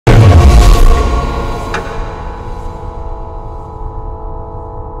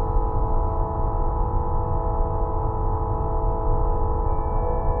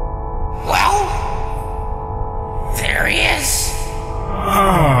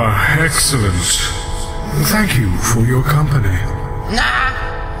Excellent. Thank you for your company. Nah,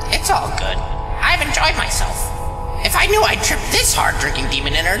 it's all good. I've enjoyed myself. If I knew I'd tripped this hard drinking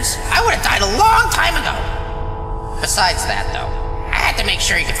demon innards, I would have died a long time ago. Besides that, though, I had to make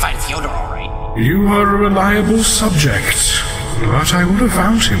sure you could find Fyodor all right. You are a reliable subject, but I would have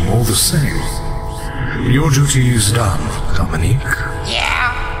found him all the same. Your duty is done, Dominique.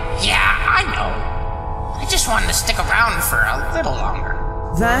 Yeah, I know. I just wanted to stick around for a little longer.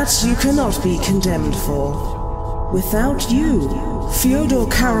 That you cannot be condemned for. Without you, Fyodor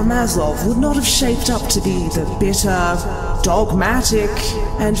Karamazov would not have shaped up to be the bitter, dogmatic,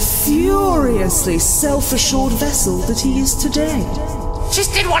 and furiously self-assured vessel that he is today.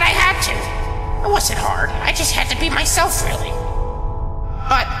 Just did what I had to. It wasn't hard. I just had to be myself, really.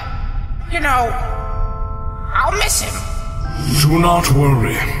 But, you know, I'll miss him. Do not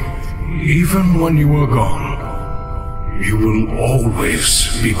worry. Even when you are gone, you will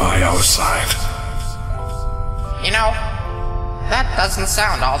always be by our side. You know, that doesn't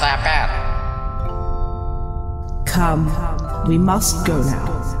sound all that bad. Come, we must go now.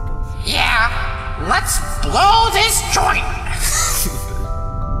 Yeah, let's blow this joint.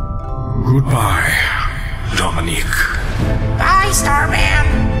 Goodbye, Dominique. Bye, Starman.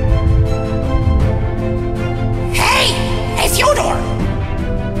 Hey, Fyodor.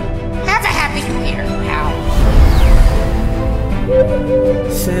 Have a happy new year, pal.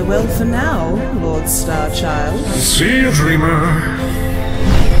 Farewell for now, Lord Starchild. See you, dreamer.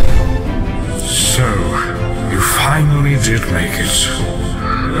 So, you finally did make it.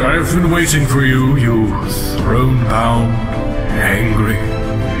 I've been waiting for you, you throne-bound, angry,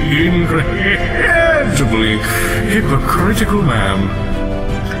 incredibly hypocritical man.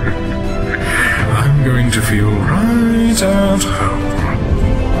 I'm going to feel right at home.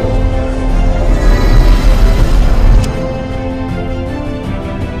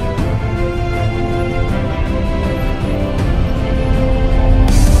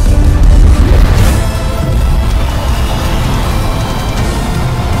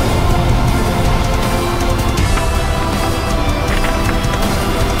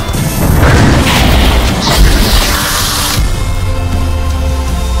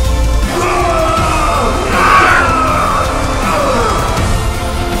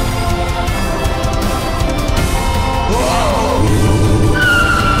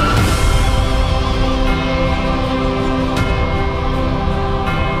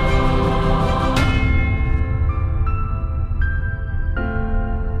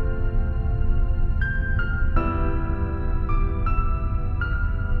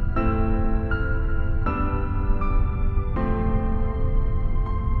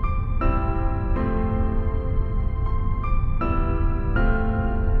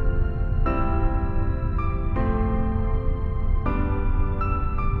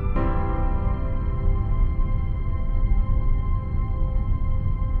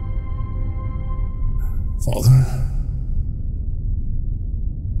 Father?